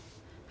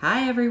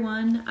Hi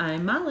everyone,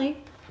 I'm Molly.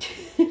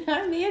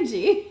 I'm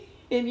Angie,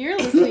 and you're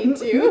listening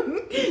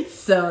to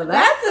So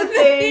that's a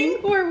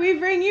thing where we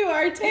bring you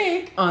our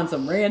take. on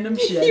some random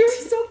shit. You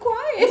were so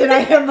quiet. Did I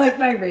have like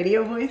my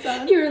radio voice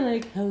on? You were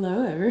like,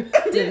 hello everyone.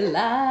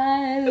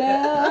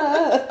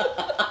 Delilah.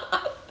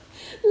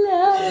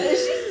 Love.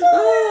 Is she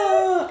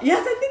still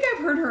yes, I think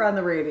I've heard her on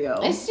the radio.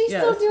 Is she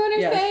Yes, still doing her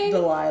yes, thing?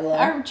 Delilah.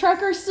 Our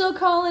trucker's still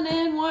calling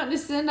in, wanting to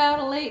send out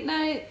a late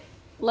night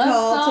love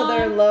Call song. to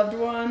their loved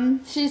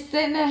one. She's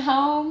sitting at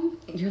home,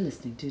 You're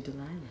listening to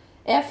Delilah.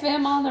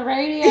 FM on the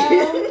radio,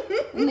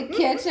 in the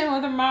kitchen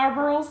with her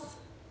Marlboros,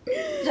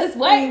 just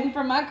waiting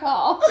for my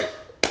call.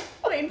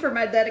 Waiting for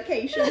my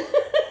dedication.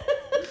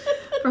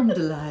 From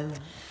Delilah.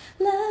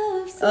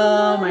 Love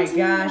Oh my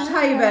gosh.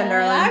 How you been,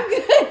 darling? I'm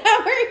good.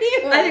 How are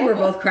you? I think we're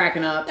both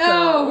cracking up. So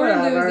Oh, we're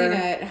whatever. losing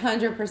it.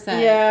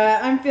 100%. Yeah,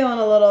 I'm feeling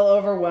a little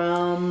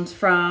overwhelmed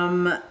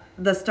from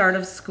the start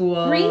of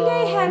school. Green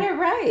Day had it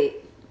right.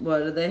 What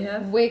did they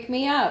have? Wake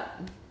me up.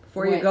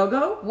 Before you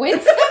go? When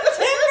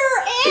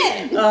September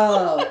ends.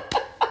 Oh.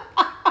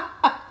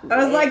 I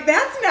was like,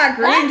 that's not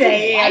Green That's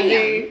Day, Wham.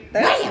 Andy.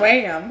 That's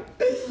Wham.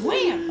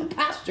 Wham.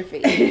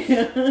 Apostrophe.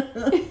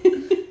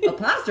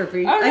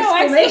 Apostrophe. Oh, no,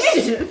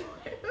 exclamation.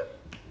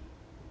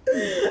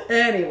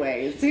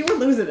 Anyways, see, we're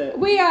losing it.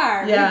 We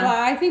are. Yeah.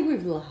 I think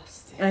we've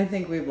lost it. I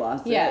think we've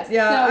lost Yes, it.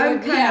 Yeah, so I'm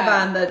we- kind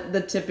yeah. of on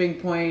the tipping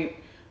point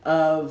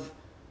of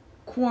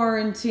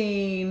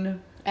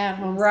quarantine, At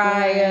home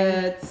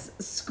riots,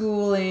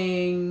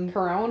 schooling,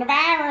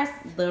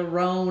 coronavirus. the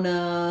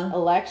Rona.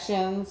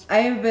 Elections. I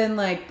have been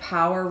like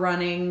power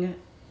running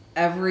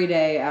every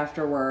day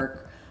after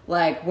work.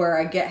 Like where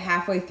I get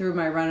halfway through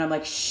my run, I'm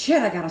like,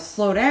 shit, I gotta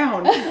slow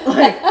down.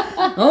 Like,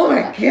 oh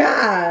my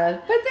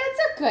God. But that's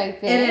a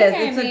good thing. It is. I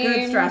It's a good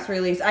mean, stress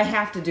release. I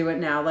have to do it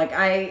now. Like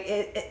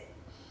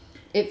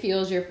It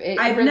fuels your. It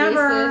I've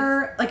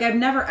releases.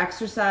 never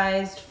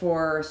exercised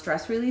for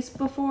stress release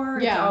before.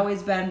 It's Yeah.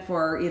 always been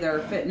for either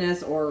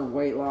fitness or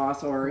weight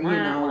loss or,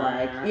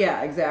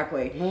 yeah,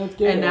 exactly. Let's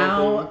get And it,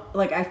 now,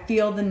 like, I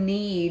feel the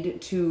need The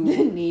to,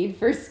 need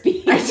for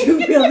speed. I do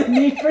feel the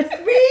need for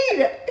speed.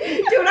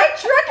 Dude, I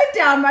truck it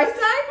down my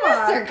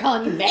sidewalk. Start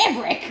calling you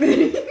Maverick.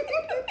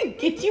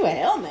 Get you a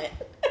helmet.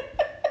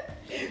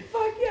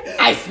 Fuck yeah.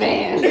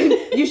 Iceman.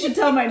 You should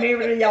tell my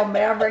neighbor to yell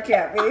Maverick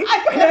at me.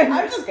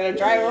 I'm just gonna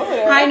drive over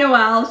there. Hi,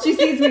 Noelle. She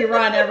sees me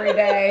run every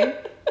day.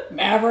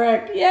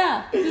 Maverick.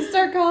 Yeah, just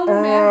start calling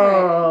him Maverick.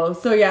 Oh,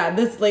 so yeah,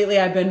 lately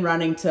I've been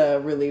running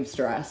to relieve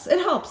stress. It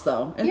helps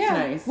though. It's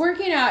nice.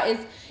 Working out is,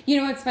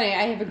 it's funny.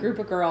 I have a group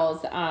of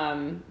girls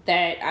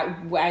that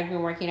I've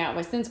been working out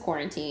with since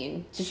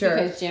quarantine, just Sure.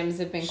 because gyms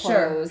have been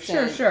closed.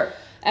 Sure.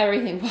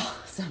 Everything. Well,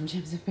 some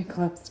gyms have been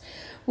closed.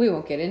 We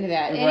won't get into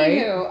that. Right.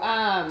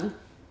 Anywho,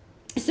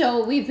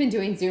 so we've been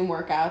doing Zoom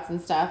workouts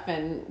and stuff,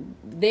 and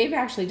they've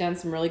actually done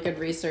some really good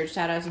research.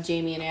 Shout out to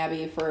Jamie and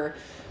Abby for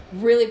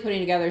really putting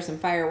together some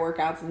fire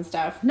workouts and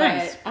stuff.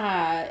 Nice.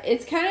 But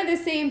it's kind of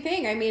the same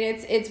thing. I mean,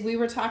 it's we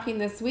were talking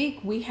this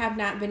week. We have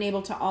not been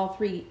able to all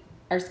three.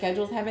 Our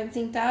schedules haven't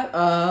synced up.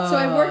 So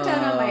I've worked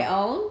out on my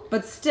own.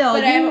 But still,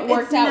 But I haven't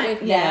worked out with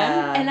them.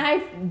 Yeah. And I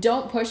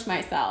don't push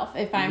myself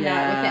if I'm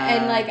not with it.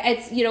 And like,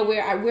 it's,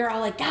 we're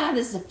all like, God,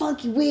 this is a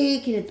funky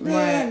week and it's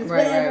whatever.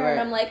 Right. And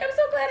I'm like, I'm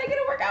so glad I get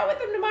to work out with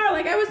them tomorrow.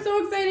 Like, I was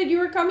so excited you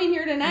were coming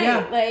here tonight.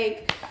 Yeah.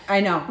 Like, I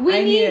know. We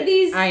I need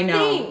these I know.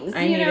 things,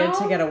 I you needed know?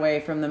 to get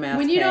away from the mass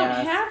when you chaos.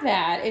 don't have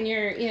that and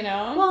you're,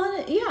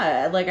 Well,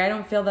 yeah, like I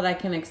don't feel that I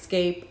can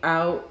escape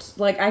out.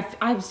 Like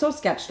I'm so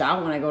sketched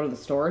out when I go to the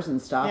stores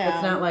and stuff. Yeah.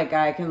 It's not like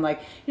I can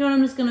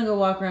I'm just gonna go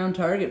walk around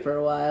Target for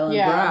a while and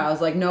Yeah. browse.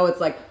 Like no, it's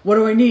like, what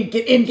do I need?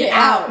 Get in, get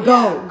out,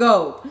 yeah.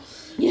 go.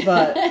 yeah.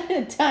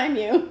 But time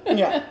you.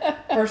 yeah,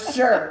 for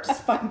sure.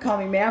 Just fucking call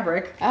me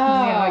Maverick. Oh.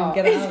 I can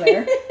get out of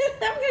there.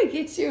 I'm going to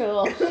get you a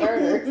little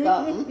shirt or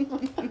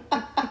something.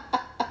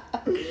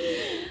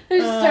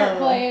 Just start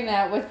playing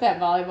that. What's that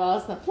volleyball?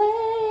 It's the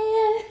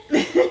playing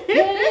with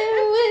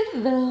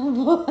the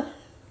boy.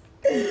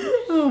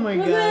 Oh my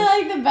Wasn't god.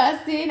 it like the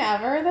best scene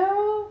ever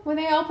though? When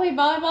they all played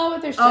volleyball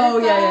with their shirts Oh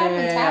off yeah,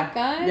 and Top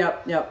Gun?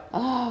 Yep.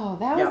 Oh,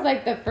 that was Yep.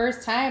 like the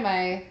first time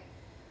I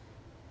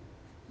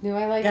knew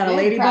I liked Got a men,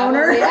 lady probably.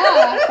 boner?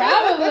 Yeah,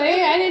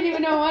 probably. I didn't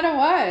even know what it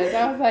was.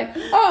 I was like,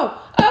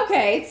 oh,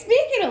 okay.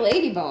 Speaking of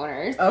lady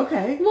boners.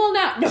 Okay. Well,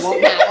 not like.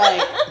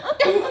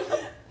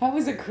 That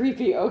was a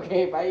creepy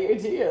okay by you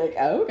too. You're like,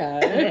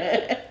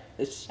 okay.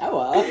 Show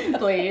up.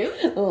 Please.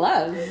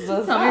 Let's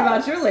Tell me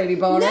about your lady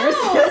boners.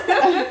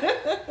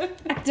 No.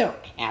 I don't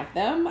have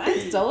them. I'm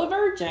still a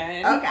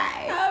virgin.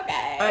 Okay.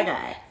 Hi,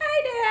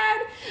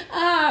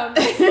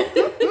 Dad.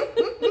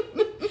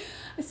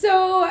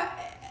 So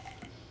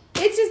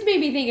it just made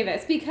me think of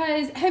this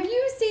because have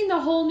you seen the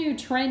whole new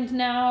trend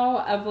now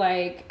of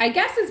like, I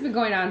guess it's been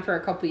going on for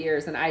a couple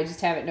years and I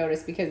just haven't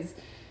noticed because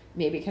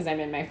I'm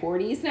in my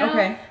 40s now.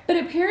 Okay. But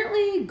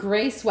apparently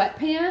gray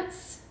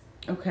sweatpants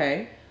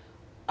Okay.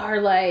 are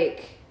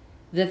like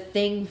the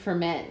thing for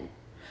men.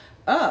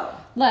 Oh.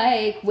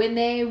 Like when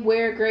they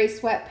wear gray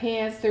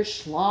sweatpants, there's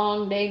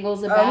schlong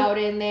dangles about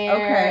in there.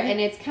 okay.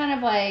 And it's kind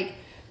of like,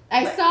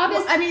 I saw this.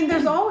 Well, I mean,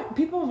 there's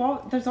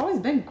always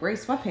been gray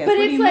sweatpants. But what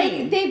do it's you like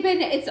mean?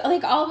 it's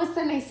like all of a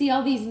sudden I see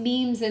all these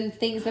memes and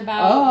things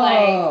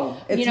about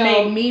it's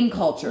made meme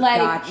culture. Like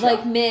Gotcha.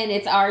 like men,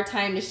 it's our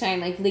time to shine.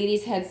 Like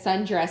ladies had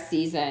sundress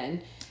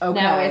season. Okay.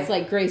 Now it's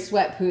like gray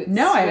sweatpants.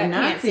 No, I have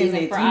not seen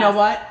these. You know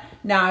what?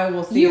 Now I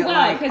will see You it will,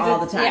 like 'cause all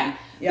the it's- time. yeah.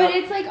 Yep. But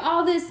it's like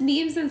all this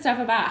memes and stuff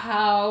about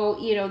how,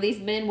 these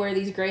men wear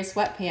these gray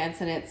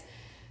sweatpants and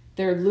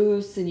they're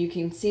loose and you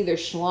can see their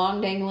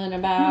schlong dangling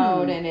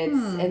about and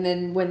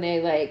then when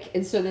they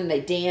and so then they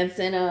dance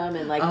in them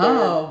and their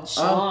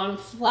schlong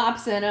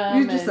flops in them.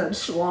 You just said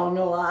schlong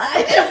a lot.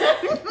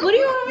 What do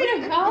you want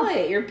me to call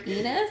it? Your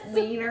penis?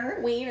 Wiener.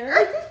 Wiener.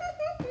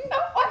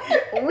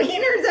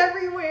 Wieners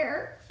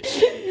everywhere.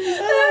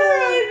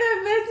 Alright,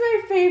 that's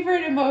my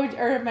favorite emoji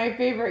or my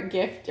favorite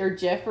gift or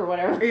GIF or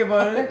whatever Yeah,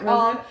 what they're was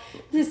called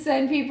to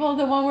send people.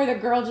 The one where the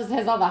girl just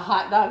has all the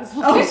hot dogs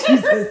Oh, flying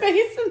in her Jesus.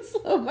 face in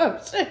slow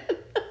motion.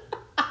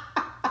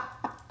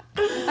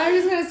 I'm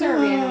just gonna start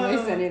randomly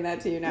sending that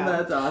to you now.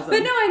 That's awesome. But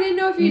no, I didn't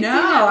know if you'd No,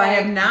 seen that. I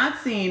have not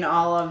seen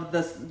all of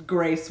this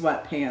gray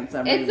sweatpants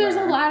everywhere. There's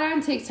a lot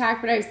on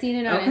TikTok, but I've seen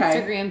it on Okay.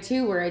 Instagram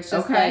too, where it's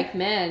just Okay. like,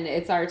 men,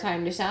 it's our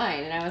time to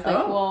shine. And I was like,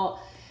 Oh. well,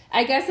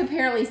 I guess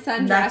apparently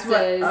That's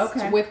sundresses what-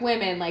 okay. with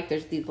women, like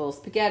there's these little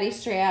spaghetti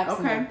straps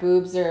and Okay. their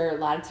boobs are, a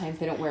lot of times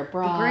they don't wear The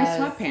bras. gray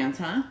sweatpants,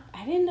 huh?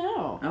 I didn't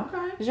know.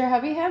 Okay. Does your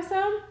hubby have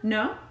some?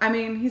 No, I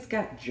mean he's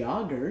got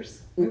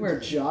joggers. We wear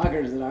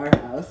joggers at our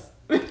house.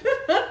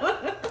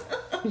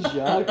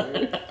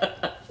 Jogger.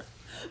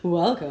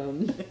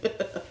 Welcome.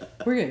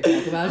 We're going to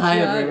talk about Hi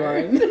joggers.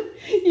 everyone.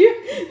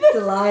 That's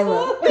Delilah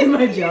all in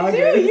my you do.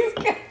 joggers. You've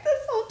got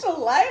this whole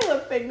Delilah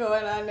thing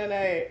going on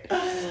tonight.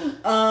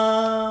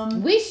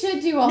 We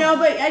should do a No,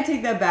 but I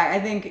take that back. I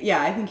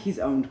think he's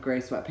owned gray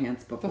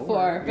sweatpants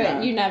before. but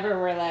Yeah. you never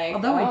were like.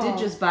 Although I did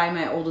just buy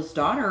my oldest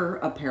daughter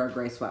a pair of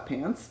gray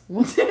sweatpants.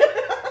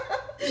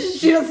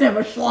 She doesn't have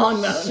a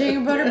schlong though. She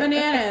can put her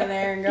banana in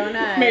there and go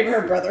nuts. Maybe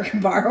her brother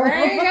can borrow.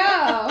 There you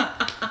go.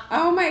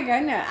 Oh my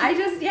goodness.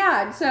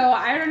 So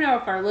I don't know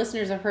if our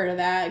listeners have heard of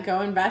that.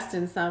 Go invest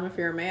in some if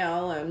you're a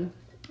male and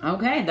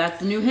Okay, that's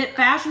the new hit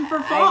fashion for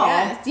fall.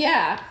 I guess,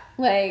 yeah.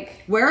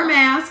 Like Wear a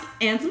mask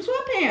and some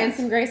sweatpants. and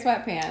some gray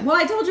sweatpants. Well,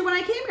 I told you when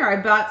I came here, I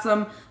bought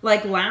some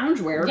like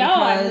loungewear Yo,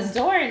 I'm because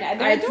adoring it.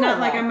 They're it's not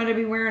like adorable. I'm going to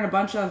be wearing a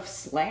bunch of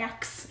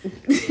slacks.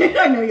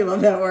 I know you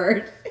love that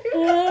word. I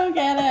don't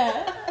get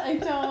it. I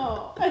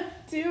don't. I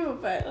do,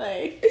 but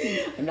like.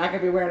 I'm not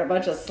going to be wearing a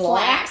bunch of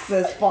slacks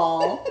this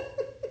fall.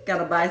 Got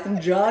to buy some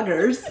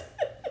joggers.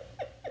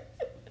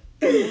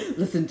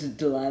 Listen to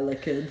Delilah,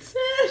 kids.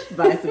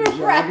 Buy some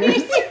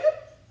joggers.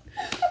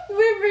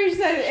 We've reached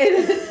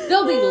that.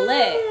 They'll be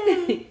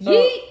lit.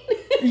 Yeet.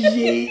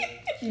 Yeet.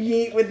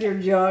 Yeet with your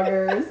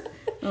joggers.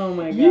 Oh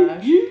my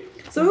gosh.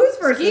 So who's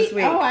first this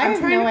week? Oh, I'm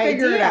trying to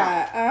figure it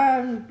out.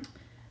 out.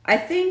 I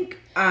think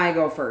I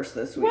go first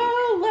this week.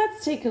 Well,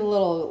 let's take a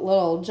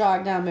little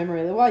jog down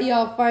memory lane while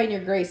y'all find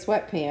your gray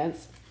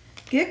sweatpants.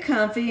 Get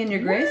comfy in your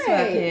gray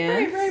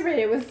sweatpants. Right.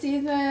 It was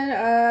season.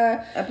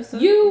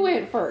 Episode. You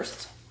went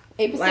first.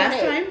 Episode Last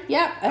 8. time?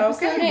 Yep.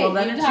 Episode Okay, 8. well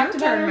then You it's talked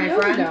your about turn, our my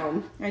yoga friend.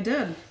 dome. I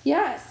did.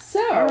 Yes.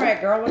 So. All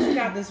right, girl. What you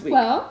got this week?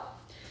 Well,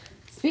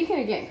 speaking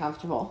of getting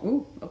comfortable,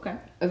 Ooh. Okay.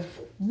 a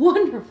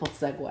wonderful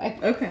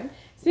segue. Okay.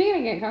 Speaking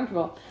of getting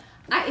comfortable,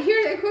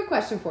 here's a quick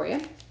question for you.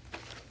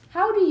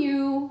 How do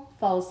you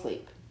fall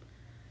asleep?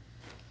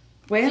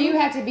 Well, Do you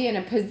have to be in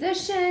a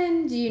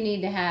position? Do you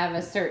need to have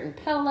a certain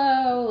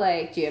pillow?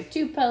 Like, do you have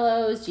 2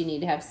 pillows? Do you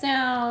need to have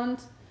sound?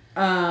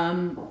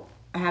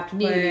 I have to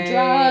Need to play. be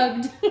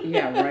drugged?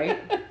 Yeah. Right.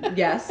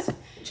 Yes.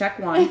 Check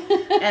one.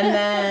 And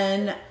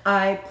then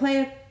I play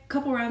a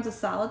couple rounds of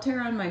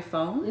solitaire on my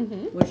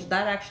phone, which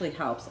that actually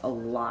helps a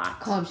lot.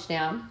 Calms you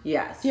down.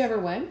 Yes. Do you ever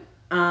win?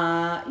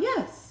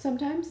 Yes.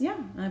 Sometimes? Yeah.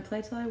 I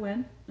play till I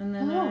win, and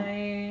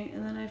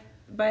then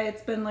but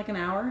it's been like an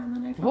hour, and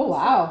then I fall Oh, asleep.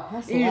 wow.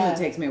 That's It a usually lot.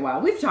 takes me a while.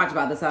 We've talked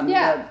about this on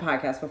Yeah. the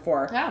podcast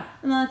before. Yeah.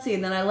 And then let's see.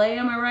 And then I lay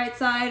on my right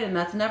side, and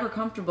that's never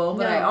comfortable,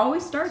 but No. I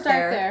always start Start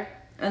there, there.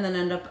 and then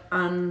end up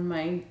on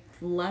my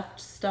left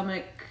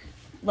stomach,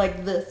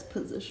 like this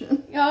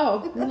position.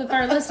 Oh, if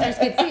our listeners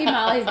could see,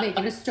 Molly's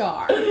making a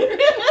star.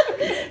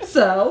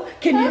 So,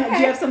 can you? Okay. Do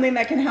you have something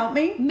that can help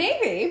me?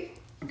 Maybe.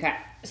 Okay.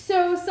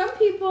 So some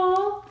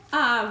people,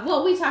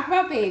 well, we talk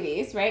about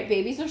babies, right?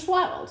 Babies are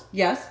swaddled.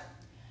 Yes.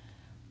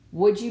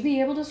 Would you be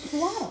able to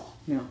swaddle?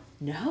 No.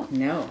 No.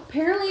 No.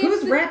 Apparently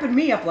Who's it's wrapping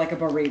me up like a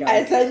burrito?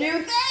 It's a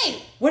new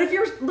thing. What if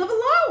you live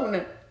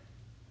alone?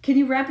 Can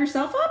you wrap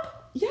yourself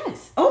up?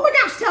 Yes. Oh my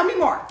gosh! Tell me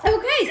more.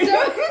 Okay,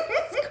 so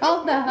it's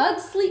called the Hug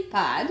Sleep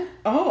Pod.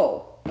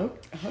 Oh.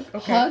 Okay.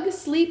 Hug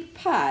Sleep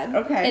Pod.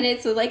 Okay. And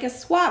it's like a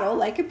swaddle,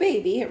 like a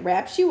baby. It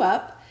wraps you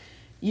up.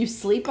 You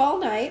sleep all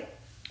night.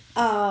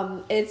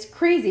 It's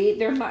crazy.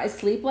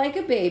 Sleep like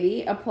a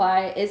baby.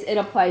 It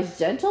applies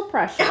gentle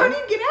pressure. How do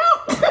you get out?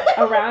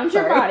 around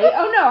your Sorry. body.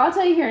 Oh no, I'll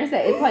tell you here in a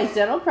sec. It applies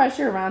gentle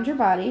pressure around your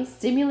body,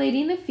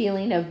 stimulating the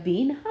feeling of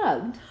being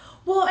hugged.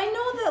 Well, I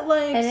know that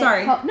like. And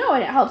Sorry.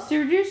 and it helps to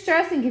reduce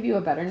stress and give you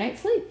a better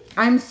night's sleep.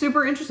 I'm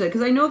super interested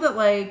because I know that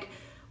like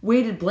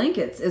weighted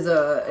blankets is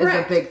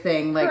a big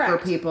thing, like for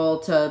people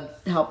to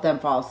help them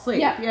fall asleep.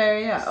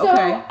 Yeah. So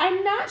okay.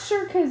 I'm not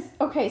sure because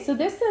so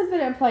this says that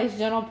it applies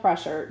gentle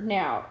pressure.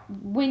 Now,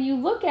 when you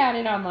look at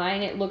it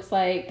online, it looks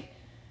like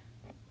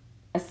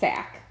a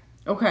sack.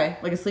 Okay,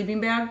 like a sleeping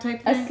bag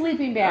type thing? A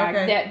sleeping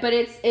bag, but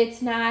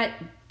it's not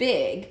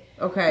big.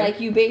 Okay. Like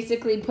you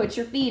basically put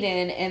your feet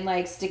in and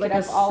like stick it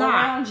up all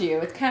around you.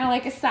 It's kind of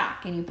like a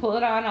sock, and you pull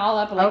it on all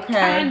up like a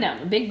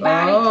condom, a big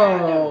body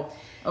condom.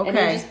 Okay. And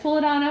you just pull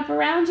it on up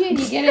around you, and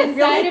you get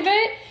inside of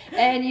it,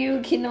 and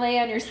you can lay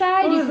on your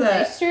side. You can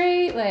lay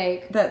straight,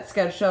 like that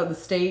sketch show, The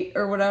State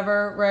or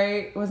whatever,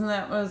 right? Wasn't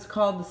that what it was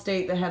called? The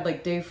State, that had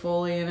like Dave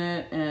Foley in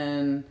it,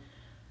 and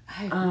I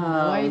have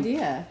no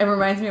idea. It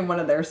reminds me of one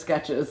of their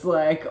sketches,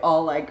 like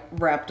all like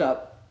wrapped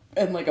up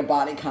in like a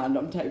body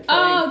condom type thing.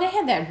 Oh, they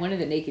had that in one of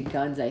the Naked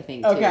Guns, I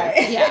think. Too.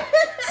 Okay. Yeah.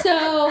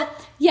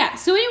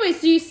 So anyway,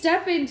 so you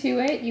step into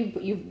it.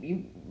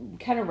 You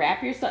kind of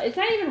wrap yourself. It's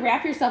not even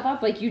wrap yourself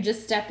up. Like you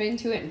just step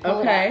into it and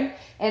pull it up,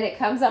 and it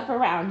comes up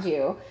around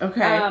you.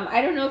 Okay.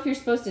 I don't know if you're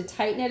supposed to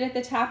tighten it at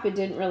the top. It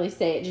didn't really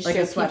say. It just like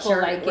shows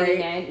people like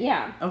getting in.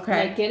 Yeah.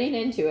 Okay. Like getting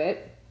into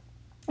it.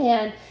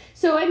 And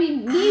so, I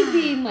mean, me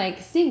being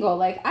like single,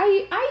 like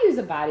I use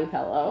a body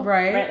pillow.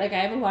 Right. Like I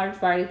have a large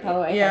body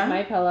pillow. I have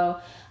my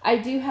pillow. I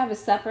do have a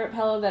separate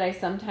pillow that I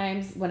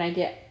sometimes, when I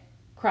get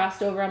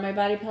crossed over on my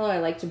body pillow, I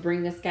like to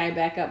bring this guy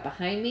back up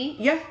behind me.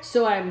 Yeah.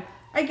 So I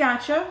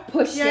gotcha.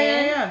 Pushed in.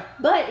 Yeah.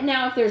 But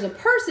now if there's a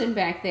person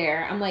back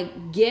there, I'm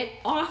like, get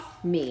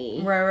off me.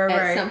 Right.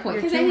 At some point.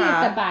 Because I think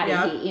it's the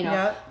body heat, you know.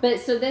 Yep. But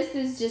so this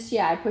is just,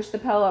 I push the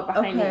pillow up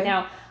behind me.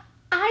 Now,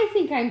 I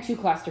think I'm too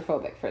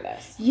claustrophobic for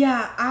this.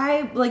 Yeah,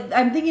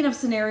 I'm thinking of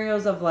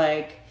scenarios of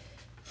like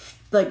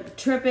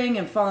tripping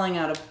and falling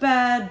out of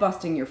bed,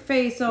 busting your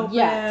face open.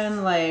 Yes.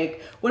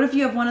 Like, what if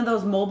you have one of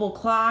those mobile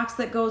clocks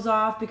that goes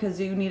off because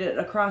you need it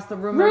across the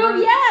room?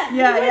 Yes.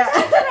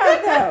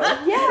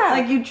 Yeah.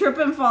 Like you trip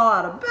and fall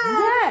out of bed.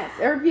 Yes.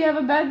 Or if you have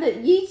a bed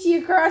that yeets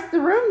you across the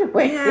room to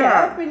wake you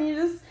up and you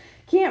just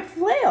can't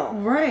flail.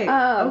 Right.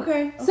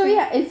 Okay. So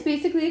it's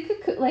basically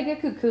a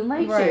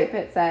cocoon-like shape.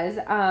 It says.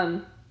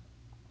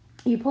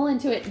 You pull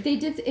into it.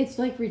 It's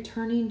like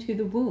returning to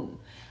the womb.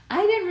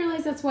 I didn't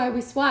realize that's why we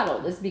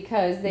swaddled, is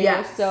because they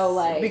were so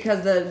like...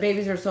 Because the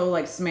babies are so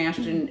like smashed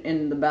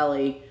in the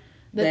belly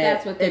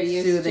that's what they're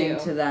used to. It's soothing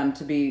to them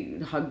to be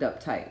hugged up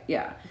tight.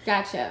 Yeah.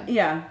 Gotcha.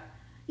 Yeah.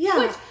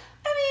 Which,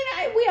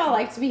 I mean, we all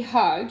like to be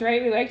hugged,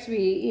 right? We like to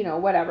be,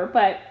 whatever.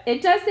 But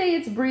it does say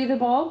it's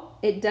breathable.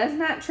 It does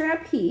not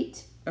trap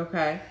heat.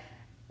 Okay.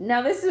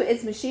 Now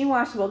it's machine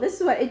washable. This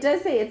is what it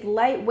does say. It's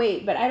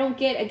lightweight, but I don't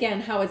get again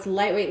how it's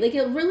lightweight. Like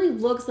it really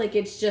looks like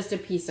it's just a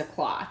piece of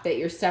cloth that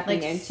you're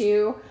stepping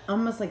into.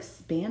 Almost like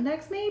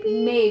spandex,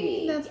 maybe.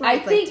 Maybe that's what I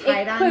think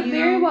it could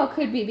very well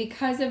could be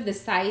because of the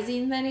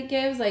sizing that it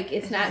gives. Like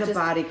it's not just a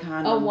body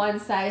condom. A one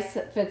size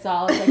fits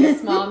all. It's like a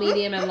small,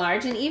 medium, and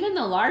large. And even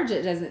the large,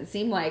 it doesn't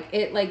seem like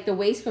it. Like the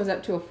waist goes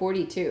up to a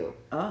 42.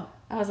 Oh.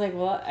 I was like,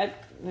 well, I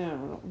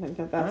don't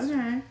think that's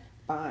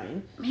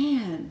fine.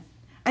 Man.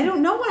 I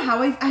don't know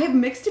how I have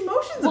mixed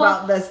emotions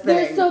about this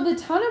thing. So the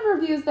ton of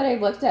reviews that I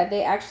looked at,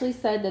 they actually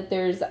said that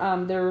there's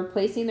they're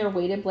replacing their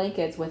weighted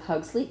blankets with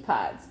Hug Sleep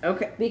Pods.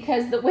 Okay.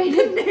 Because the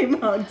weighted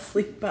name Hug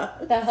Sleep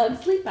Pod. The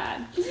Hug Sleep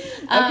Pod.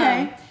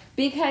 Okay.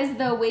 Because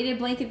the weighted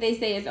blanket they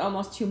say is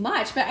almost too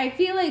much, but I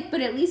feel like,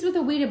 at least with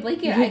a weighted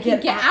blanket, I can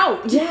get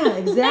out. Yeah,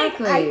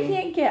 exactly. I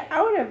can't get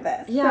out of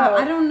this. Yeah, so.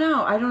 I don't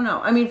know.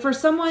 I mean, for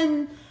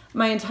someone.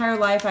 My entire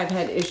life, I've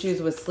had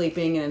issues with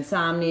sleeping and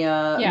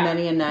insomnia,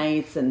 many a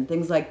nights and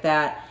things like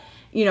that.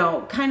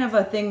 Kind of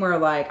a thing where,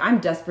 like, I'm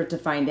desperate to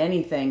find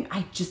anything.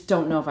 I just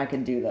don't know if I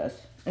could do this.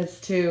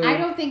 It's too... I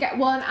don't think...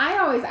 and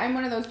I'm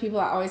one of those people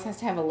that always has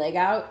to have a leg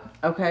out.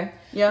 Okay.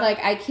 Yeah. Like,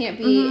 I can't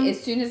be...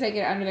 As soon as I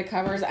get under the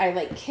covers, I,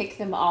 like, kick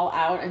them all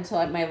out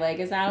until my leg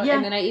is out. Yeah.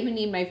 And then I even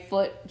need my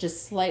foot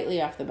just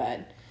slightly off the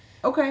bed.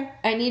 Okay.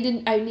 I need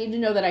to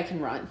know that I can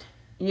run.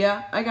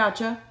 Yeah, I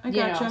gotcha.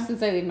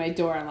 Since I leave my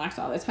door unlocked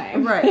all the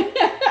time. Right.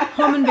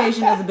 Home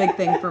invasion is a big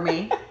thing for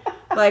me.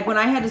 Like when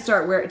I had to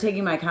start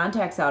taking my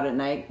contacts out at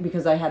night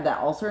because I had that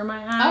ulcer in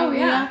my eye. Oh,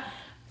 yeah.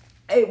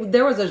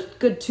 There was a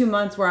good 2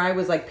 months where I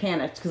was like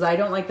panicked because I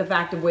don't like the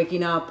fact of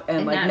waking up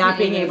and like not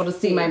being able to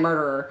see my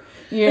murderer.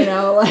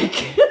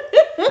 Like.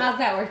 How's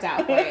that worked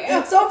out for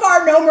you? So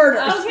far, no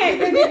murders. Okay,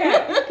 good to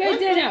know. Good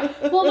to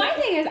know. Well, my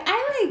thing is,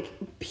 I like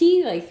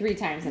pee like 3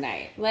 times a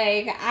night.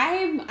 Like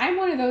I'm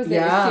one of those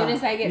that as soon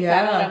as I get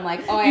settled, I'm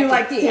like, I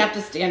have to pee. You have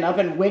to stand up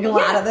and wiggle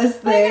out of this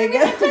thing. Like,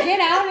 I have to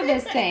get out of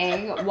this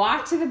thing,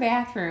 walk to the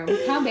bathroom,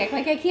 come back.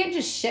 Like I can't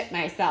just shit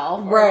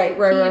myself. Or, pee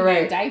in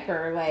my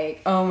diaper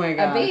like oh my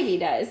gosh. A baby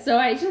does. So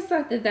I just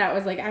thought that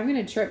was like I'm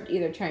gonna trip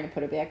either trying to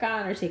put it back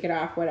on or take it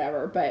off,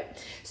 whatever.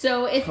 But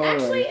so it's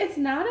actually it's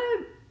not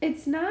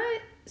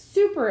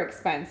super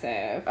expensive.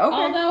 Okay.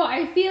 Although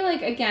I feel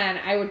like again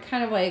I would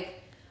kind of like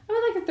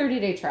I would like a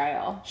 30-day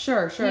trial.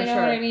 Sure. You know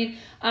what I mean?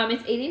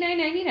 It's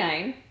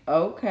 $89.99.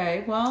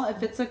 Okay. Well,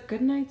 if it's a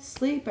good night's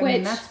sleep, I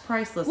mean, that's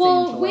priceless,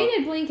 Well, Angela.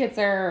 weighted blankets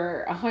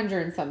are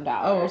 $100 and some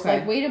dollars. Oh, okay.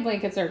 Like, weighted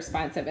blankets are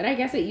expensive. And I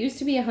guess it used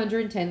to be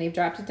 $110. They've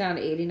dropped it down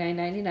to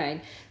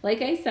 $89.99.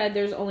 Like I said,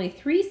 there's only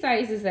 3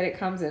 sizes that it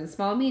comes in: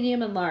 small,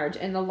 medium, and large.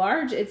 And the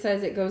large, it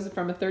says it goes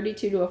from a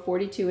 32 to a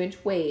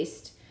 42-inch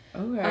waist.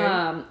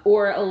 Okay.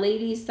 Or a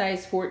lady's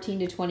size 14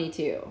 to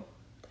 22.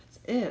 That's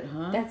it,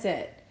 huh? That's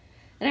it.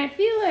 And I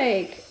feel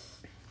like,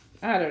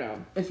 I don't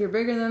know. If you're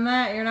bigger than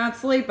that, you're not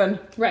sleeping.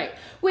 Right.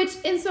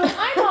 And so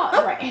I'm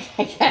all, right,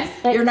 I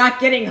guess. You're not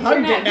getting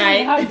hugged at night.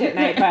 You're not getting hugged at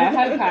night by a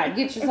hug pod.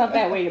 Get yourself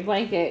that weighted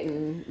blanket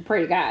and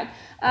pray to God.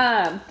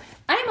 I'm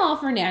all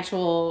for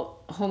natural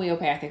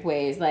homeopathic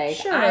ways. Like,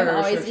 sure, I'm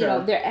always,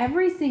 sure.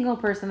 Every single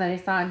person that I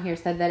saw in here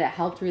said that it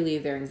helped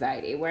relieve their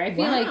anxiety, where I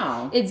feel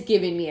Wow. like it's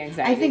giving me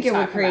anxiety. I think it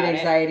would create about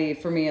anxiety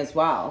for me as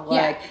well.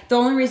 Like, the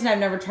only reason I've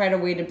never tried a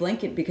weighted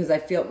blanket because I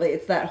feel like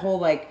it's that whole,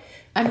 like,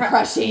 I'm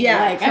crushing.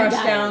 Yeah, like, crushed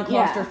I'm down,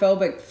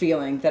 claustrophobic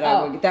feeling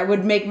that that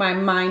would make my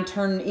mind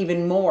turn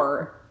even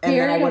more, and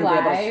then I wouldn't be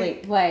able to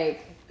sleep.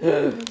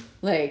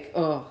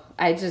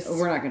 I just.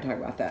 We're not going to talk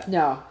about that.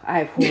 No,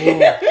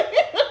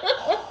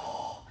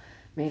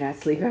 may not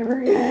sleep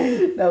ever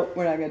again. Nope,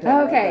 we're not going to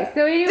talk about that.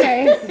 So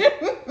anyways,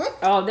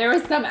 there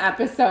was some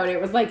episode.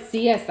 It was like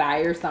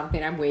CSI or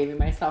something. I'm waving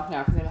myself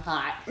now because I'm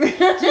hot.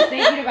 Just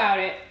thinking about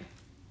it.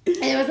 And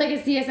it was like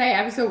a CSI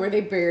episode where they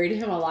buried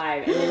him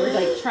alive, and they were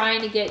like trying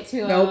to get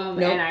to him,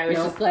 and I was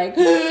just like,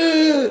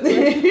 I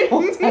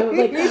was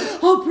like,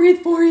 I'll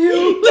breathe for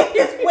you. Get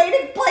this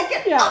weighted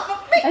blanket off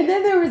of me. And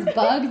then there was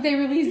bugs. They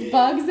released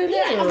bugs in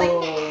there. I was like,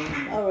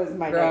 oh, it was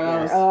my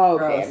nightmare. Oh,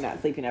 okay, gross. I'm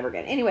not sleeping ever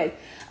again. Anyways,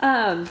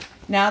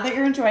 now that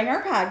you're enjoying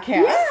our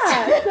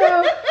podcast,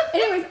 so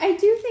anyways, I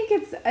do think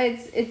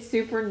it's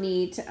super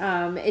neat.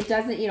 It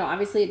doesn't,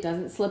 obviously it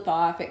doesn't slip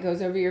off. It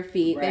goes over your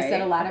feet. Right. They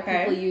said a lot of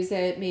people use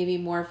it maybe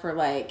more for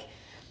like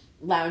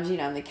lounging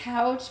on the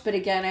couch, but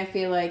again, I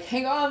feel like,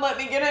 hang on, let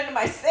me get into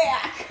my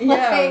sack.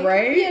 Yeah,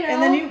 right.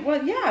 And then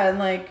and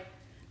like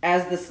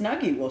as the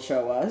Snuggie will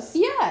show us,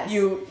 yes,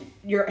 you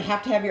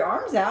have to have your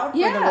arms out for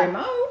the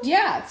remote.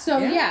 Yeah. So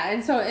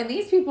and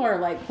these people are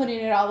like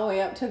putting it all the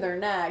way up to their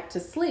neck to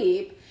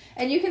sleep.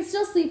 And you can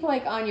still sleep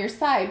like on your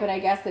side, but I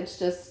guess it's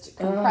just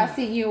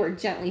compressing you or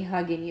gently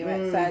hugging you,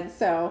 it said.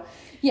 So,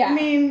 yeah. I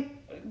mean,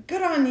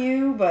 good on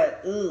you, but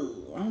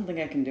I don't think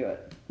I can do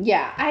it.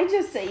 Yeah, I'm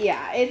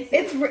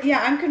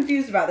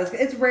confused about this.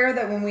 It's rare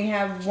that when we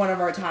have one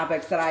of our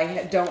topics that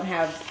I don't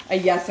have a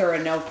yes or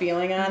a no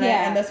feeling on it.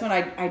 And this one,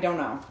 I don't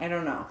know. I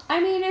don't know.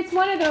 I mean, it's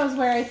one of those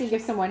where I think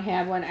if someone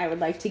had one, I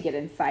would like to get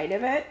inside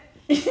of it.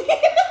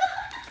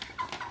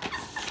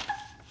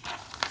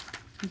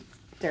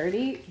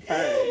 Dirty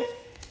bird.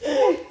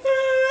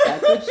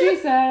 That's what she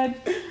said.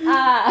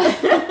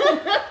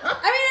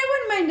 I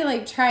wouldn't mind to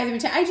like try the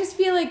material. I just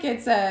feel like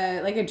it's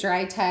a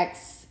dry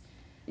text.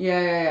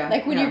 Yeah.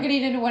 Like when you're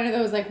getting into one of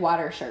those like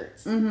water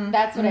shirts. Mm-hmm.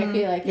 That's what I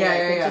feel like.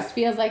 It just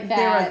feels like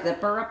that. Is there a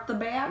zipper up the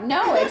back?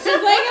 No, it's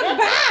just like a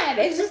bag.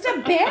 It's just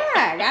a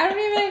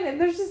bag.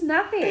 There's just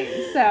nothing.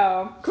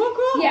 So cool.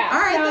 Yeah. All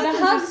right. So the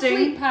Hug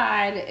Sleep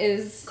Pod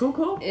is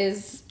cool.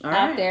 Is all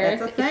out right, there.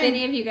 That's a if thing.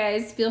 any of you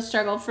guys feel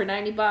struggled for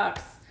 $90.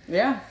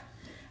 Yeah.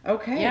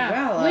 Okay. Yeah.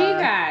 Well. What you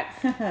got?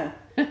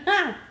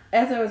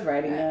 As I was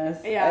writing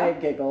this, I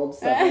giggled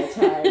several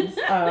times.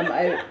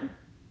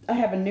 I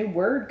have a new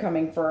word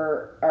coming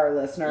for our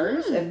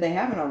listeners if they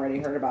haven't already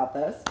heard about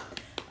this.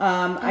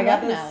 I got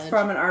this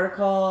from an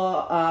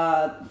article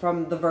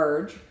from The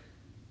Verge.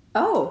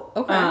 Oh,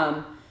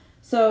 okay.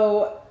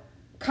 So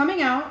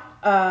coming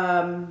out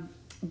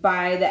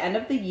by the end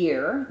of the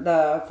year,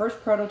 the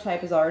first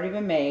prototype has already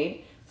been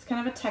made. It's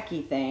kind of a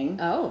techie thing.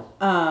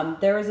 Oh.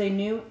 There is a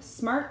new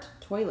smart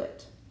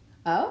toilet.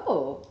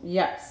 Oh.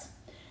 Yes.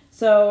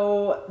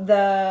 So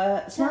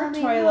the smart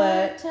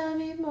toilet. Tell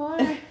me more.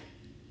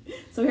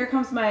 So here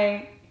comes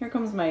my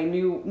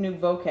new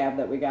vocab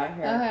that we got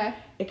here. Okay.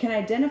 It can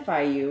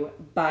identify you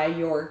by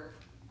your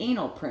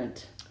anal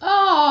print.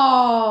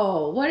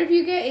 Oh, what if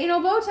you get anal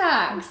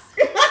Botox?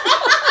 It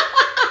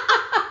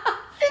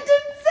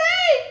didn't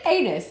say.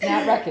 Anus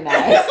not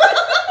recognized.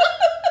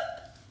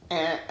 Oh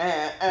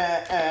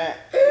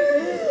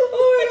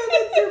my god,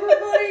 that's super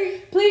funny.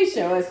 Please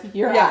show us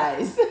your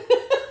eyes.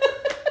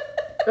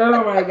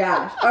 Oh my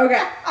gosh.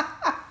 Okay.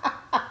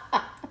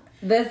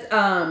 This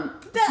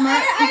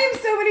I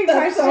have so many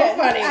That's questions. so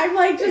funny. I'm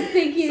like just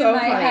thinking So in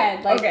my funny.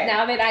 head. Like Okay.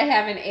 now that I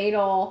have an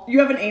anal. You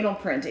have an anal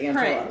print,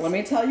 Angela. Let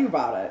me tell you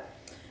about it.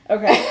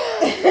 Okay.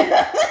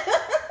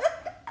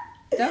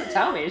 Don't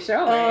tell me.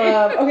 Show me.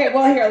 Okay.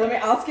 Well, here.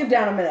 I'll skip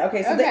down a minute.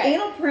 Okay. So the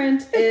anal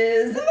print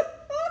is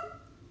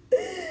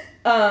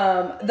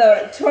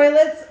the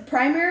toilet's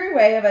primary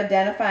way of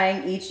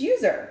identifying each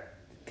user.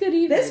 Good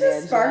evening, This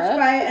was sparked Angela.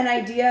 by an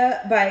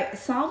idea by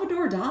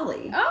Salvador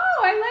Dali.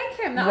 Oh, I like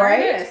him. The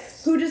right?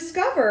 artist. Who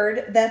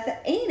discovered that the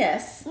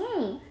anus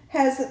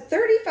has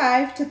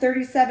 35 to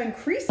 37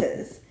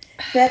 creases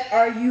that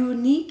are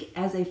unique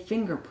as a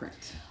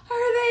fingerprint.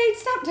 Are they?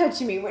 Stop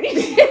touching me. What are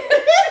you doing?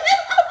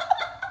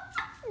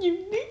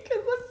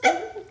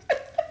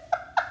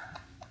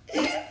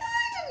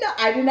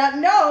 I did not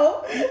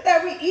know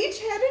that we each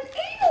had an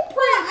anal print.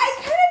 I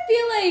kind of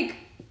feel like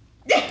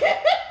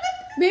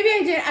maybe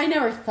I did. I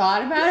never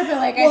thought about it, but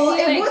like I feel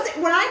like wasn't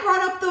when I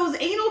brought up those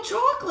anal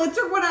chocolates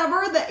or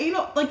whatever. The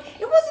anal, like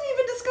it wasn't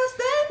even discussed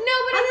then. No,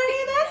 but on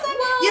any of that side.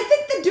 Well, you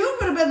think the dude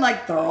would have been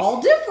like, they're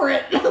all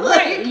different,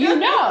 right? You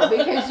know,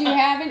 because you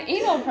have an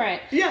anal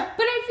print. Yeah.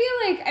 But I feel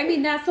like, I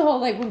mean, that's the whole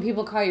like when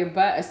people call your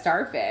butt a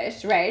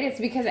starfish, right? It's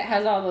because it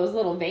has all those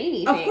little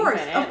veiny things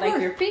in it,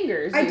 like your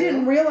fingers. I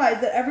didn't realize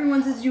that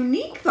everyone's is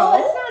unique though.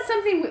 Well, it's not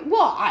something.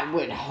 Well, I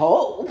would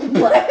hope.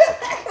 But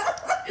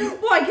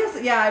well, I guess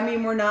I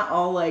mean, we're not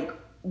all like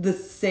the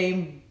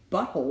same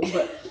butthole,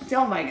 but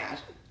oh my gosh.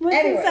 What's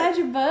inside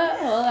your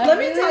butthole? Let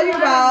me tell you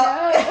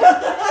about.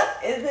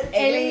 Is it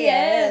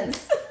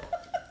aliens?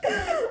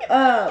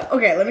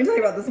 Okay, let me tell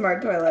you about the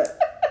smart toilet.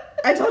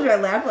 I told you I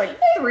laughed like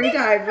 3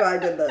 times while I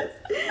did this.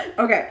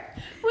 Okay,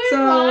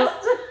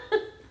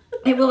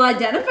 it will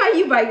identify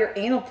you by your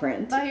anal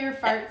print. By your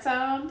fart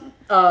sound?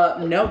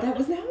 No, that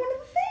was not one of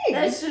the things.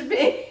 That should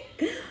be.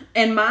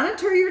 And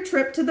monitor your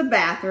trip to the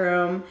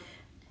bathroom.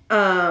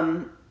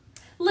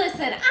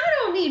 Listen, I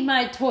don't need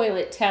my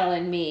toilet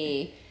telling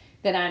me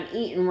that I'm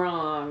eating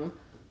wrong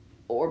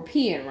or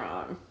peeing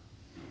wrong.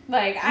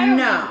 Like, I don't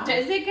know.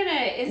 Is it gonna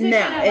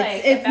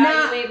like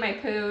evaluate my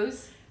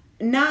poos?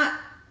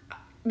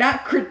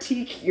 Not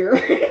critique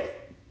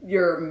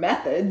your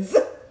methods.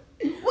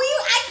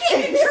 I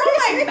can't control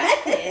my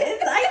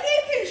methods. I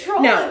can't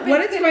control No,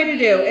 what it's going to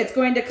do, it's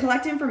going to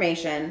collect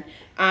information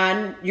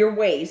on your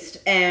waist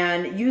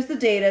and use the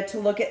data to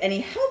look at any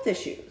health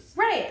issues.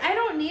 Right. I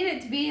don't need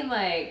it to be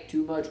like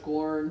too much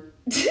corn.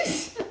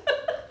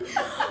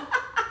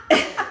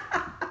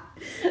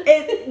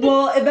 It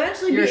will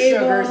eventually your be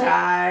able... Your sugar's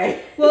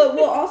high. Well, it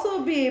will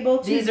also be able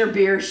to... These are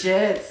beer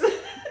shits.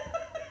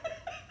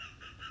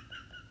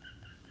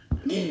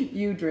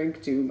 You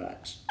drink too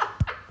much.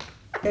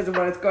 Is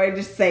what it's going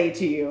to say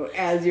to you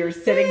as you're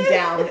sitting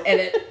down and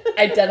it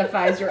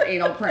identifies your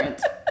anal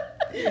print.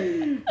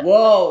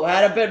 Whoa,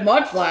 had a bit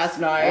much last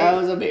night. That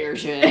was a beer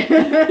shit.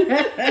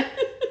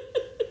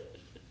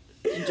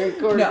 Drink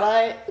Coors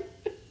Light.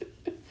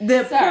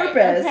 The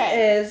purpose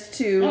is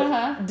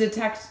to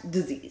detect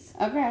disease.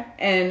 Okay.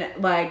 And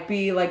like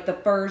be like the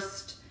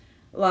first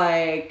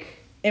like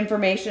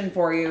information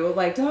for you,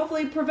 like to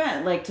hopefully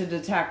prevent, like to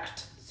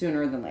detect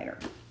sooner than later.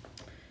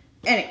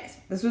 Anyways,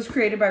 this was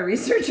created by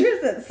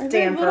researchers at Stanford. Are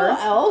there little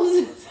elves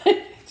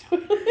inside the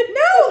toilet?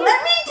 No,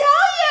 let me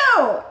tell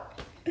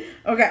you.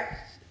 Okay.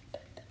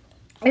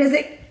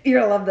 You're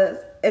gonna love this.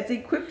 It's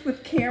equipped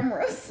with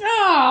cameras.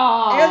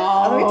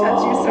 Oh. Let me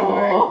touch you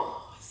somewhere.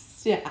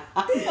 Yeah.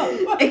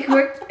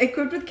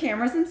 Equipped with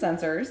cameras and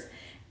sensors,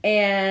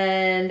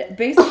 and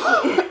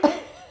basically.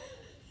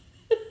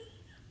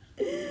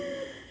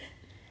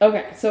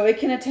 Okay, so it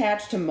can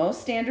attach to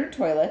most standard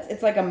toilets.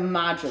 It's like a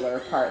modular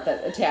part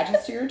that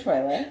attaches to your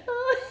toilet.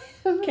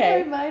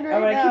 Okay, I'm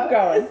gonna keep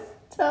going.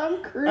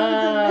 Tom Cruise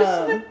in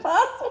Mission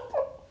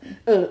Impossible.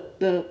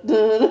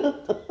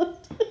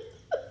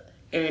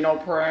 Anal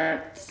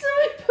print.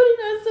 Somebody putting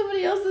on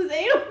somebody else's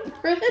anal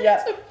print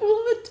to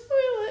fool the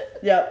toilet.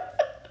 Yep.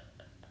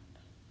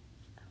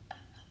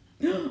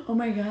 Oh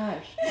my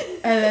gosh.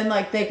 And then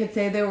like they could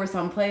say they were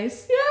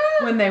someplace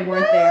when they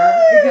weren't there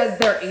because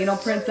their anal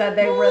print said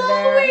they were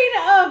there. Blowing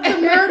up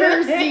the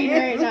murder scene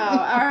right now.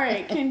 All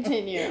right,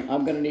 continue.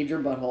 I'm gonna need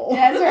your butthole.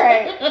 That's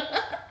right.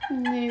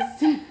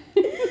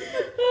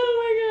 Oh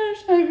my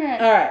gosh. Okay.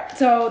 All right.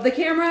 So the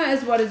camera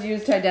is what is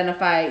used to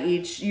identify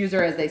each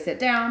user as they sit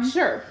down.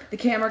 Sure. The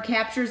camera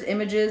captures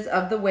images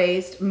of the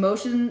waist,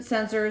 motion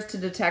sensors to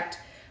detect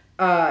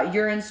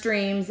urine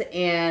streams,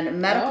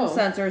 and medical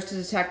sensors to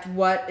detect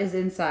what is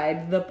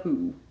inside the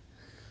poo.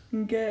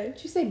 Okay.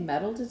 Did you say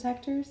metal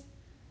detectors?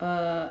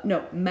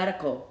 No,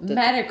 medical.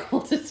 Medical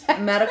detectors.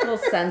 Medical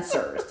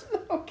sensors.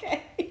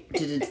 Okay.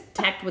 To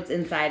detect what's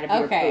inside of your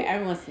poo. Okay,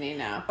 I'm listening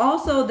now.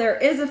 Also, there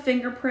is a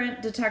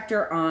fingerprint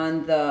detector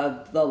on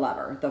the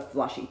lever, the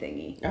flushy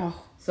thingy. Oh.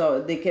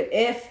 So they could,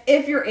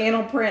 if your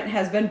anal print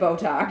has been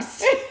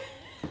Botoxed,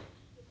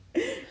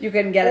 you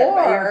can get it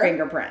by your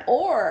fingerprint.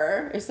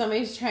 Or if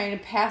somebody's trying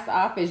to pass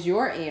off as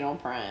your anal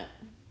print.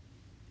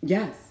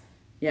 Yes.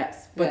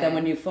 But then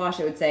when you flush,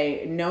 it would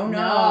say, no,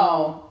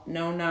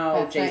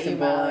 That's Jason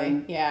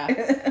Bourne. Yeah.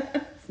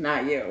 It's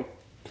not you.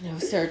 No,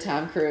 sir,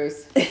 Tom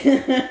Cruise.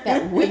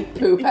 That weak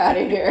poop out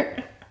of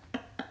here.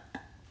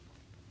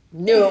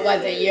 Knew it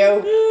wasn't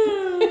you.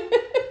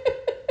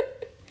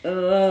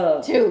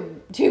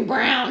 Too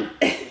brown.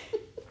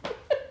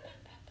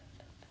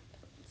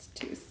 It's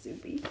too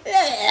soupy.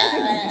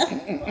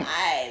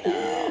 I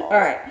know. All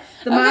right.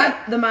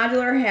 The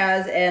modular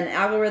has an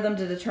algorithm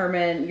to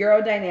determine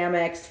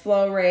urodynamics,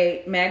 flow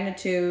rate,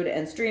 magnitude,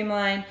 and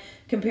streamline,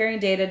 comparing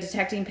data,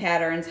 detecting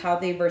patterns,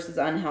 healthy versus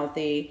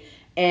unhealthy,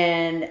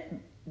 and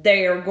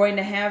they are going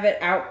to have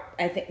it out,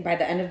 I think, by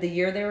the end of the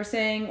year, they were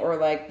saying, or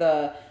like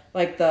the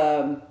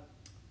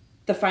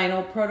the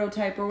final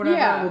prototype or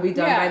whatever will be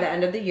done by the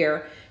end of the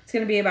year. It's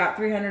going to be about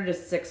 $300 to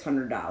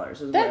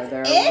 $600 is where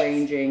they're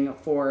ranging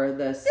for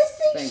this.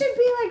 This thing should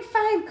be like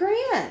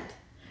 $5,000.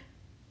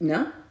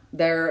 No,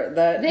 they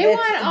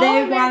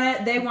want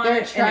it in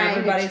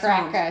everybody's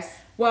homes.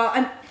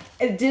 Well,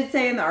 it did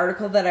say in the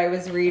article that I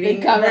was reading,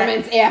 the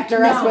government's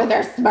after us with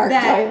their smart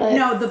toilets.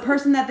 No, the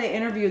person that they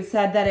interviewed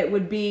said that it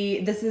would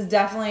be. This is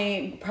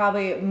definitely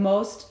probably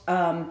most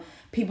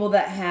people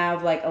that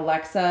have like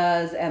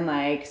Alexas and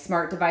like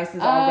smart devices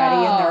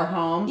already in their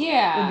homes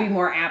would be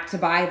more apt to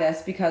buy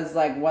this because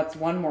like what's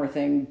one more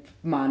thing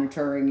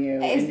monitoring you?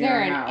 Is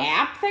there an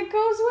app that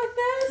goes with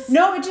this?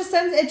 No, it just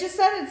sends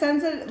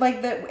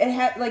like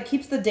it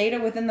keeps the data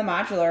within the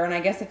modular, and I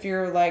guess if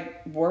you're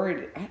like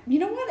worried, you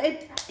know what?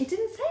 It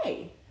didn't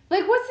say.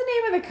 Like, what's the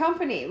name of the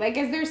company? Like,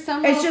 is there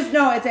some... It's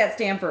at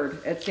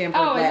Stanford. It's Stanford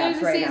Labs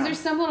right now. Is there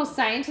some little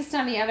scientist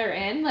on the other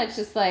end that's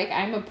just like,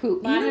 I'm a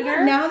poop monitor? You know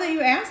what? Now that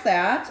you asked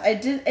that,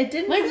 it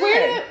didn't like,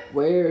 say.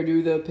 Where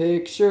do the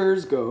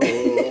pictures go? I'm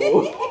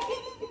going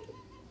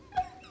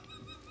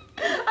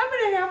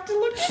to have to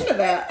look into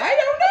that.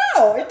 I don't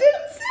know. It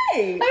didn't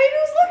say.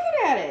 I was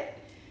looking at it.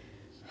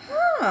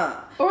 Huh.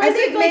 Or is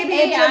it like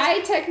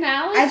AI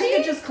technology? I think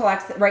it just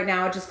collects... Right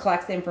now, it just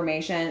collects the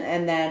information,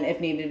 and then if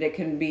needed, it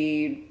can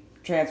be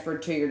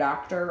transferred to your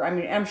doctor. I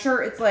mean, I'm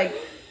sure it's like...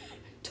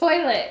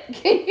 Toilet.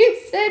 Can you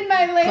send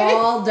my latest...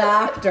 Call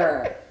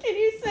doctor. Can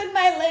you send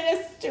my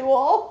latest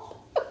stool?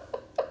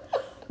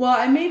 Well,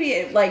 and maybe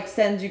it like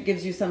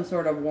gives you some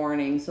sort of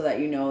warning so that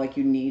you know like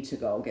you need to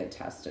go get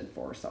tested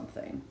for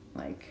something.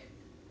 Like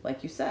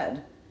you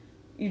said.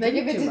 Like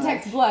if it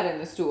detects blood in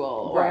the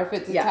stool, or if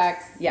it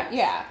detects...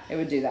 Yeah. It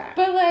would do that.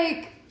 But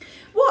like...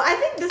 Well, I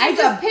think this I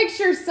just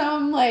picture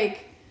some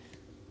like...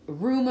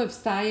 room of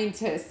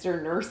scientists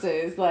or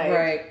nurses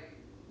like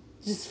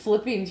just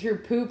flipping through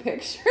poo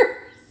pictures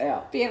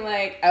being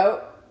like,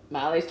 oh,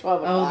 Molly's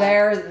 12 o'clock.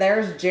 Oh,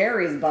 there's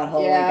Jerry's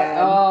butthole again.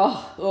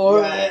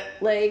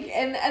 Like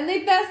and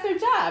that's their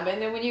job.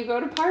 And then when you go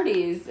to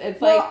parties,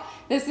 it's like,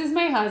 this is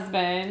my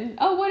husband.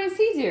 Oh, what does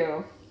he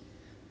do?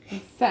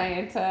 He's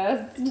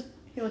scientist.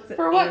 He looks at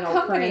for what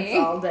company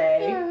all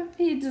day. Yeah,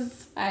 he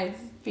decides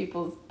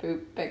people's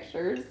poop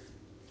pictures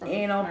from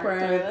anal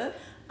prints.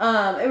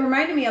 It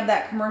reminded me of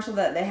that commercial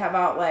that they have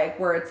out, like,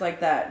 where it's like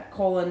that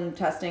colon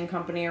testing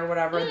company or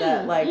whatever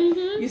that, like,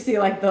 you see,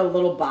 like, the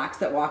little box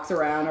that walks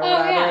around or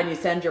whatever, and you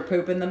send your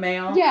poop in the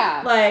mail.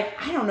 Yeah.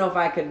 Like, I don't know if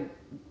I could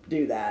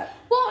do that.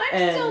 Well,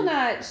 I'm still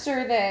not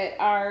sure that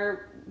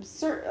our,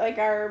 is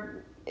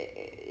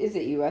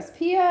it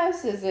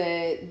USPS? Is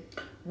it...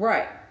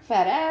 Right.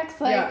 FedEx?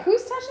 Like,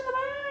 who's touching the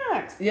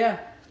box? Yeah.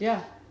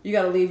 You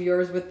gotta leave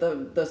yours with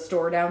the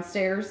store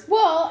downstairs.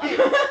 Well...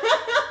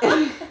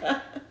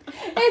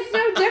 It's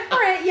no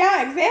different.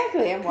 Yeah,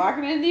 exactly. I'm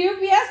walking into the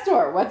UPS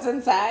store. What's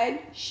inside?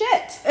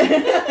 Shit.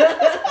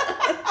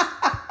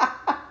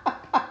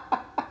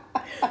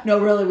 No,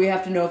 really, we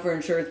have to know for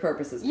insurance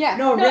purposes. Yeah.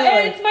 No,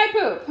 really. It's my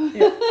poop.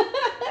 Yeah.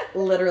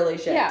 Literally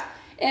shit. Yeah,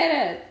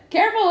 it is.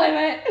 Careful with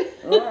it.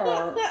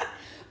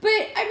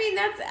 But, I mean,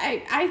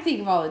 I think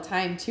of all the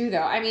time, too,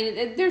 though. I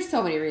mean, there's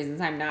so many reasons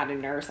I'm not a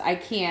nurse. I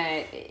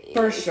can't...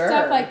 For sure.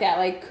 Stuff like that.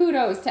 Like,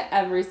 kudos to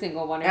every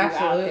single one of you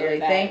out there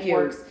that Thank you,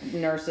 works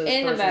nurses,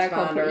 in the first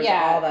medical responders,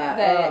 all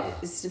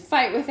that.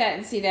 Fight with that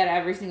and see that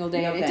every single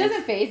day. No, and it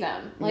doesn't faze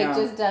them. Like,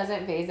 just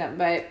doesn't faze them.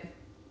 But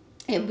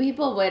if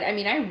people would... I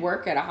mean, I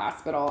work at a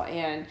hospital,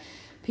 and...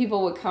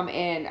 people would come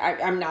in.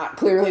 I'm not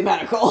clearly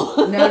medical.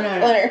 No.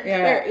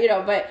 You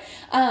know, but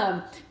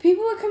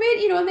people would come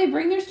in, you know, and they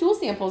bring their stool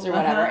samples or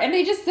whatever, and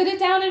they just sit it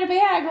down in a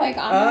bag, like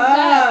on the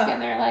desk,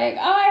 and they're like,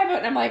 "Oh, I have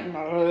it," and I'm like,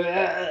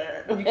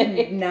 "You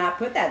can not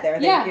put that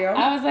there, thank you."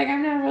 I was like,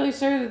 I'm not really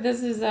sure that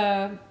this is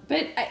but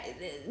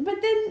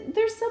then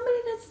there's somebody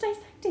that's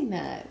dissecting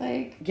that,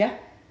 like,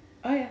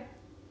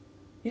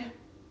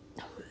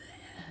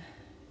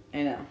 I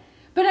know.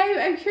 But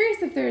I'm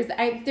curious if there's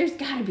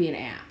got to be an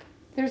app.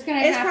 There's gonna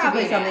it's have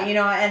probably to be something, you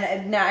know,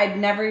 and I'd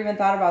never even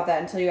thought about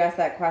that until you asked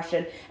that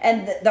question.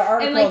 And the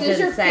article and like, does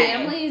didn't your say.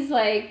 family's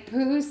like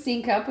poo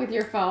sync up with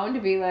your phone to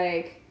be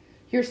like,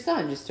 your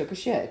son just took a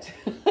shit?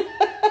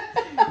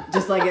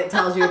 Just like it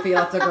tells you if you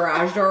left the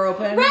garage door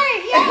open.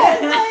 Right?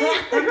 Yeah.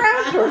 Like, the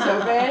garage door's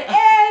open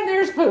and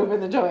there's poop in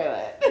the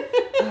toilet.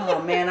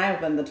 Oh man, I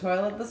opened the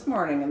toilet this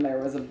morning and there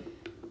was a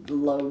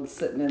load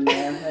sitting in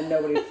there and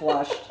nobody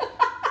flushed.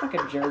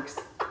 Fucking jerks.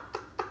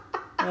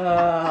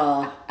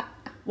 Oh.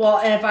 Well,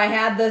 and if I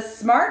had this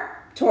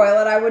smart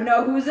toilet, I would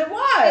know whose it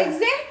was.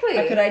 Exactly.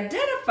 I could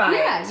identify it.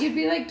 Yeah, you'd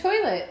be like,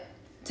 toilet.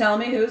 Tell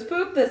me whose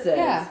poop this is.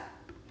 Yeah.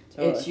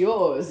 Toilet. It's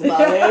yours,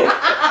 Molly.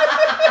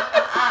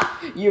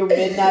 You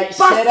midnight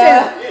Busted.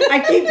 shitter.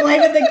 I keep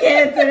blaming the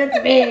kids and it's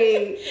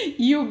me.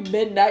 You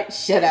midnight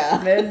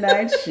shitter.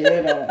 Midnight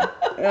shitter.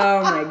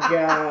 Oh my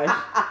gosh.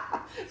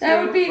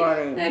 That would be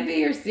funny. That'd be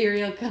your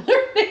serial killer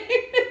name.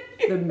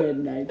 The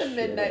midnight shitter. The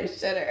midnight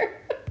shitter.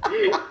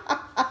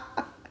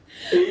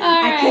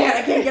 I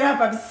can't get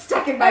up. I'm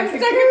stuck in my cocoon.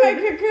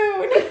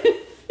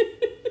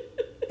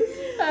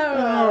 All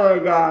Oh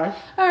my gosh.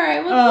 All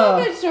right, well,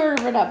 it's a bit shorter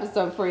of an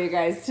episode for you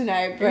guys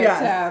tonight,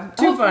 but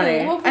too funny.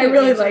 I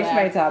really liked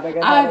my topic.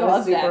 I thought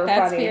love it was super that.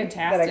 That's funny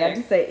fantastic. that I got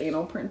to say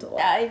anal print a lot.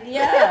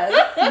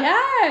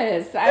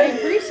 Yes, I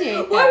appreciate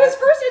that. Well, I was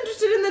first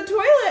interested in the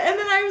toilet, and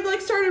then I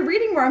like started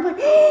reading more. I'm like,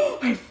 oh,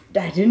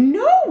 I didn't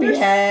know we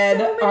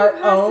had our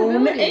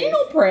own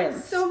anal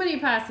prints. So many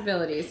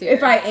possibilities here.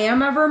 If I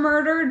am ever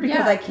murdered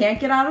because I can't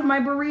get out of my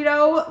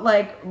burrito,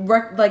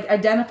 like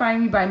identify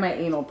me by my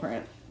anal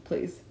print,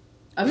 please.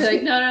 I'll be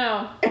like,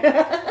 no.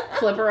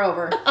 Flip her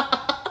over.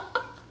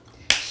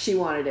 She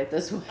wanted it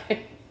this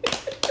way.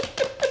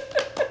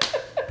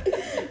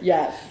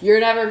 Yes. You're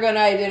never going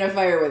to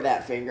identify her with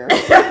that finger.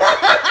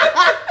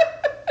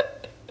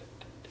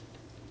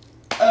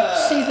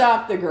 She's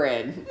off the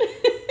grid.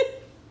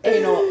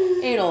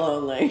 Anal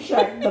only.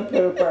 Check the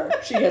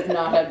pooper. She has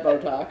not had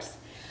Botox.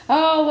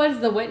 Oh, what is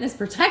the witness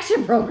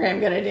protection program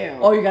going to do?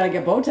 Oh, you got to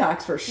get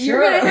Botox for sure.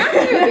 You're going to have to,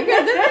 because then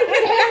they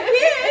can hack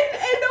in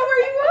and know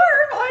where you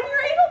are on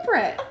your anal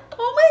print.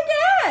 Oh my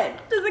God.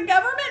 Does the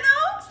government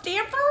know?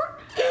 Stanford?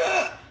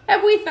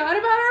 Have we thought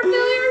about our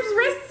failures'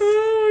 risks?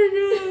 Oh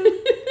my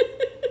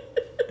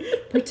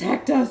God.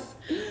 Protect us.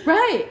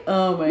 Right.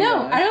 Oh my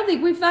God. No, I don't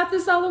think we've thought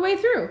this all the way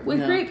through.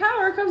 With great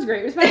power comes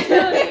great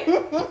responsibility.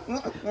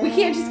 We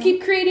can't just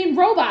keep creating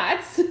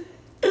robots.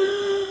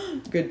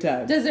 Good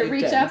time. Does it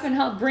reach up and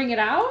help bring it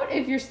out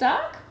if you're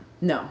stuck?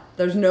 No.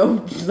 There's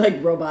no,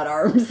 robot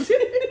arms.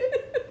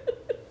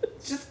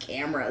 It's just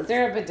cameras. Is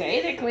there a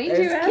bidet that cleans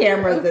There's you out?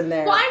 cameras in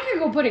there. Well, I could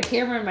go put a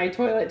camera in my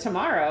toilet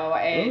tomorrow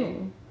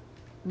and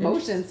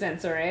motion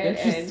sensor it.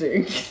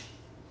 Interesting. And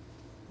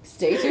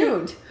stay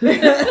tuned.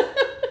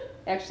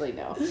 Actually,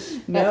 no.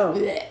 No.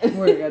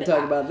 We're going to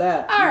talk about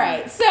that. All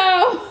right.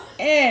 So...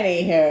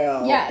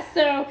 Anyhow. Yeah,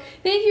 so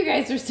thank you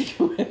guys for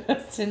sticking with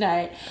us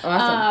tonight.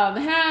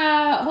 Awesome.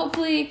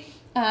 Hopefully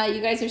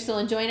you guys are still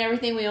enjoying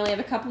everything. We only have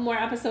a couple more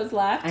episodes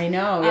left. I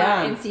know,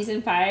 yeah. In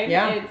season 5.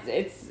 Yeah.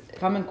 It's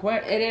coming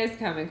quick. It is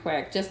coming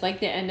quick, just like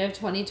the end of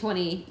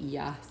 2020.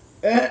 Yes.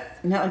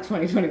 Not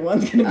like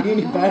 2021's going to be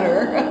any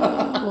better.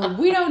 Well,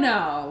 we don't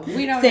know.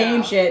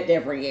 Same shit,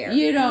 different year.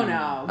 You don't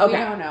know. Okay. We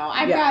don't know.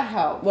 I've got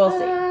hope. We'll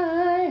see.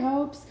 I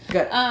hopes.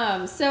 Good.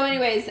 So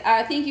anyways,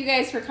 thank you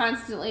guys for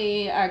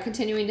constantly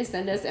continuing to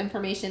send us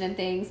information and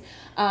things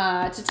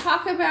to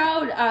talk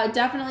about.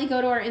 Definitely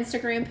go to our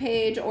Instagram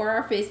page or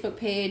our Facebook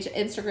page.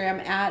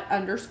 Instagram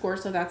 @_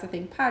 So That's a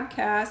Thing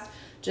podcast.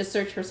 Just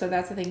search for So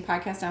That's a Thing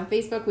podcast on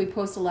Facebook. We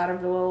post a lot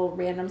of little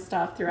random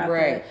stuff throughout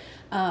the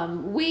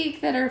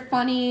week that are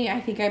funny.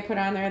 I think I put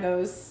on there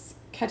those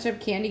ketchup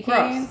candy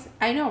canes. Gross.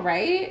 I know,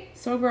 right?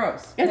 So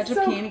gross. It's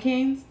ketchup candy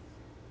canes?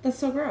 That's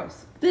so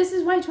gross. This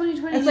is why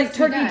 2020 It's like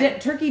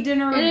turkey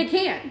dinner. In a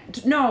can.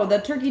 No, the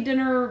turkey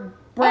dinner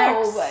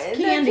Brex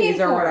candies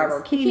or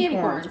whatever. Candy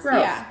corns.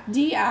 Gross. Yeah.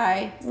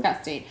 D.I.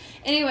 Disgusting.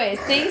 Anyways,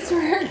 thanks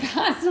for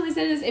constantly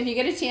sending us. If you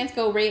get a chance,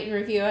 go rate and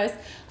review us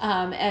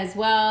as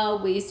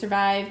well. We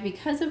survive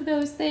because of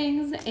those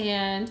things.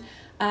 And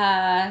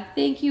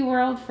thank you,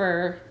 world,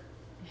 for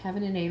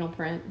having an anal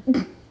print.